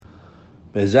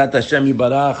Bezat Hashem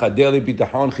Yibarach, Adeli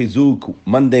Bitachon Chizuk.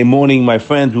 Monday morning, my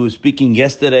friends, we were speaking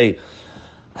yesterday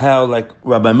how, like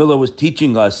Rabbi Miller was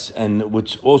teaching us, and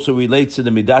which also relates to the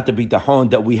Midat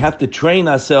Bitachon, that we have to train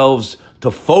ourselves to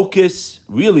focus,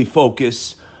 really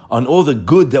focus, on all the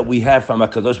good that we have from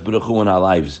HaKadosh Baruch Hu in our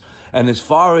lives. And as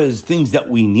far as things that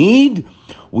we need,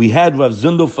 we had Rav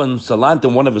Zundel from Salant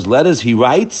in one of his letters. He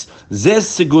writes, Zes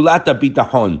Segulat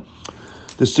Bitachon.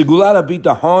 The Segulat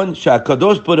HaBitachon,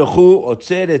 she'HaKadosh Baruch Hu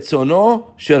otzer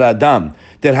etzono shel Adam.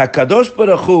 That HaKadosh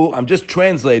Baruch Hu, I'm just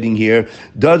translating here,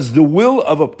 does the will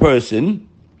of a person,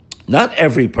 not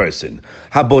every person.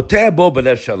 Haboteh bo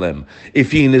b'lev shalem.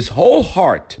 If he in his whole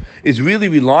heart is really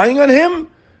relying on him,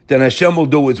 then Hashem will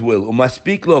do his will.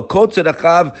 Umaspik lo kol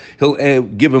tzedakav, he'll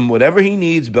give him whatever he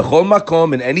needs, bechol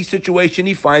makom, in any situation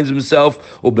he finds himself,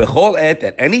 ubechol et,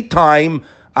 at any time,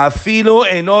 afilo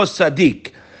eno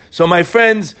sadik. So my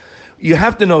friends, you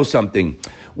have to know something.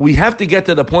 We have to get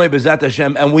to the point, B'ezat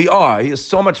Hashem, and we are. There's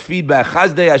so much feedback.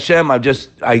 Chazdei Hashem,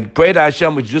 I pray to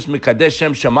Hashem, which just Mekadesh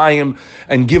Shem Shamayim,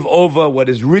 and give over what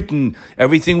is written.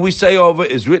 Everything we say over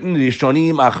is written,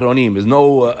 Rishonim, Achronim. There's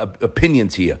no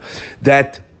opinions here.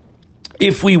 That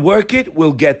if we work it,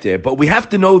 we'll get there. But we have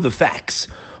to know the facts.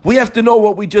 We have to know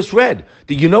what we just read.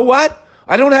 Do you know what?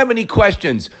 I don't have any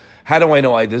questions. How do I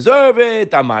know I deserve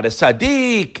it? I'm not a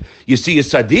Sadiq. You see a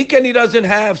Sadiq and he doesn't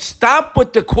have. Stop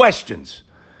with the questions.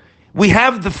 We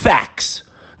have the facts.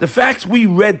 The facts we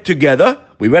read together.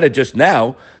 We read it just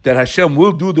now, that Hashem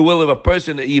will do the will of a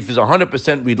person if he's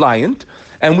 100% reliant.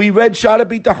 And we read Shara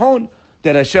Bitachon,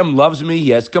 that Hashem loves me, He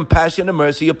has compassion and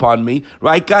mercy upon me.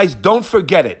 Right, guys? Don't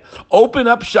forget it. Open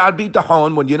up Shara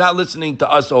Bitachon when you're not listening to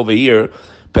us over here.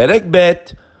 Perek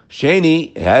Bet,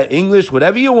 Sheni, English,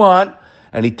 whatever you want.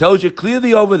 And he tells you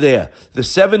clearly over there, the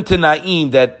 7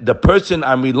 Tana'im that the person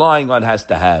I'm relying on has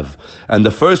to have. And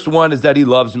the first one is that he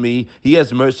loves me, he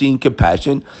has mercy and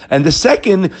compassion. And the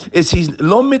second is he's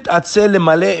lo mit'atzeh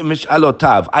lemale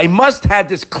mish'alotav. I must have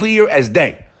this clear as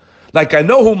day. Like I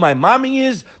know who my mommy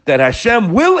is, that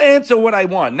Hashem will answer what I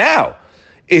want. Now,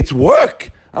 it's work.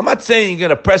 I'm not saying you're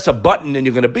going to press a button and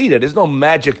you're going to beat it. There's no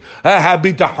magic.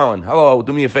 Bitachon. Hello,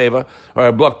 do me a favor. Or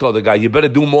I blocked all the guy. You better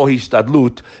do more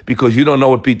hishtadlut because you don't know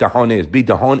what bitachon is.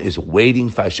 Bitachon is waiting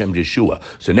for Hashem Yeshua.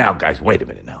 So now, guys, wait a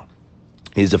minute now.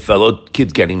 Here's a fellow,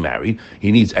 kid's getting married.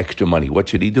 He needs extra money. What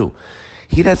should he do?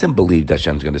 He doesn't believe that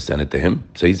Hashem's going to send it to him.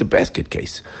 So he's a basket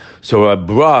case. So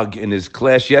Brog, in his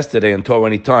class yesterday on Torah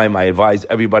Anytime, I advised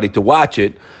everybody to watch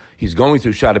it. He's going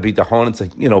through Shara Bitachon. It's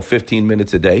like, 15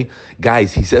 minutes a day.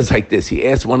 Guys, he says like this. He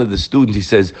asked one of the students, he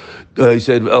said,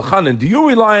 Elchanan, do you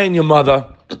rely on your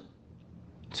mother? He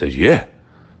says, yeah.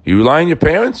 You rely on your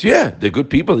parents? Yeah. They're good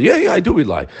people? Yeah, I do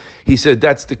rely. He said,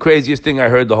 that's the craziest thing I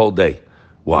heard the whole day.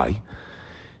 Why?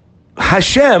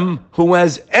 Hashem, who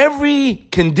has every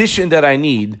condition that I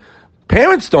need,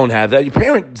 parents don't have that. Your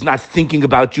parent's not thinking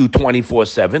about you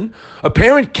 24/7. A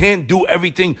parent can't do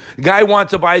everything. The guy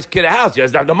wants to buy his kid a house. He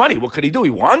doesn't have the money. What could he do? He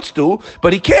wants to,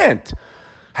 but he can't.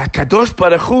 HaKadosh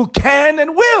Baruch Hu can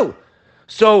and will.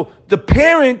 So the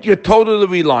parent you're totally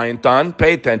reliant on,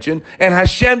 pay attention, and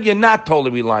Hashem you're not totally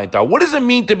reliant on. What does it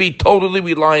mean to be totally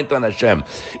reliant on Hashem?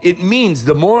 It means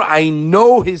the more I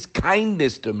know His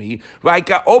kindness to me,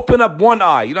 right? I open up one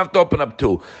eye, you don't have to open up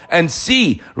two, and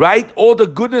see, right, all the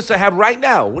goodness I have right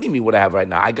now. What do you mean what I have right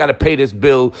now? I got to pay this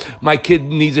bill, my kid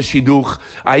needs a shidduch,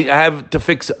 I have to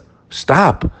fix it.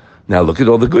 Stop. Now look at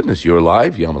all the goodness. You're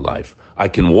alive, yeah, I'm alive. I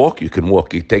can walk, you can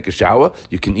walk. You can take a shower,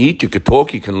 you can eat, you can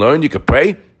talk, you can learn, you can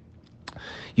pray.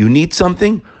 You need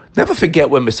something? Never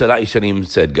forget what Mesarat Yesharim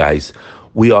said, guys.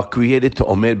 We are created to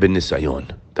Omer ben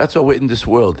Nisayon. That's why we're in this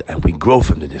world, and we grow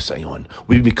from the Nisayon.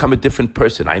 We become a different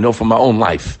person. I know from my own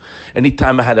life.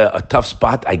 Anytime I had a tough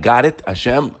spot, I got it.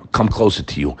 Hashem, come closer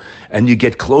to you. And you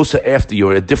get closer after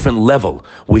you're at a different level.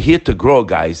 We're here to grow,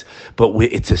 guys, but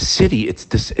it's a city. It's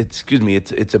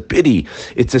a pity.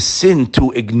 It's a sin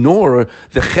to ignore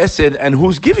the chesed and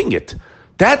who's giving it.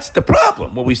 That's the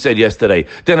problem, what we said yesterday.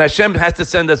 Then Hashem has to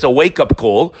send us a wake-up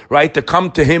call, right, to come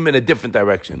to Him in a different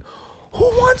direction. Who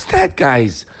wants that,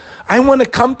 guys? I want to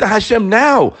come to Hashem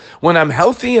now, when I'm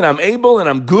healthy and I'm able and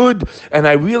I'm good and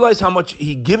I realize how much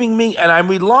He's giving me and I'm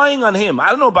relying on Him. I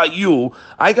don't know about you.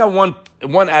 I got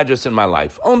one address in my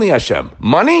life. Only Hashem.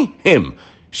 Money? Him.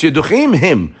 Shidduchim?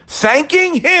 Him.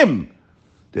 Thanking Him.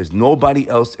 There's nobody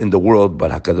else in the world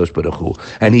but HaKadosh Baruch Hu.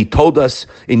 And He told us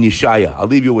in Yeshaya, I'll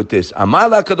leave you with this. Amar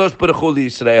HaKadosh Baruch Hu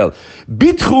Yisrael,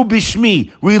 Bitchu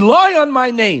bishmi, rely on my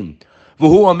name.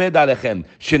 V'hu omed alechem,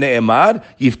 shene'emar,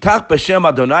 yiftach b'shem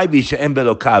Adonai v'yishe'em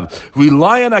belokav.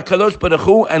 Rely on HaKadosh Baruch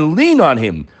Hu and lean on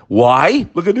Him. Why?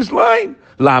 Look at this line.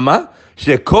 Lama?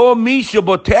 Shekol mi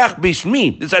shebotech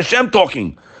bishmi. This is Hashem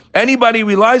talking. Anybody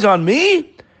relies on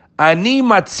me, ani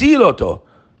matzil oto.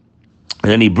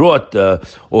 And then he brought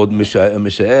old Mishael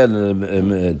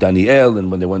and Daniel, and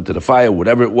when they went to the fire,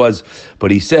 whatever it was. But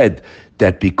he said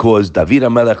that because David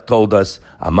HaMelech told us,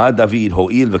 Amad David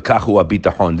ho'il v'kachu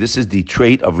habitachon. This is the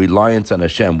trait of reliance on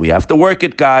Hashem. We have to work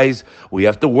it, guys. We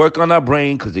have to work on our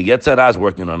brain, because the Yetzirah is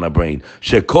working on our brain.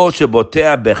 Shekol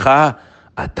shebotea becha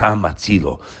ata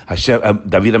matzilo. Hashem,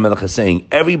 David HaMelech is saying,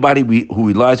 everybody who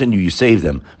relies on you, you save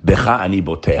them. Becha ani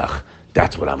boteach.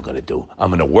 That's what I'm going to do. I'm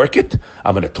going to work it.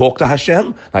 I'm going to talk to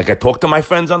Hashem like I talk to my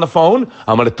friends on the phone.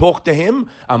 I'm going to talk to Him.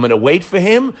 I'm going to wait for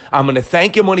Him. I'm going to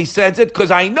thank Him when He says it,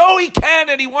 because I know He can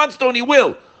and He wants to and He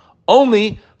will.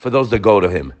 Only for those that go to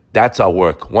Him. That's our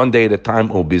work. One day at a time,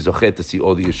 we'll be zochet to see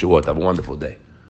all the Yeshuot. Have a wonderful day.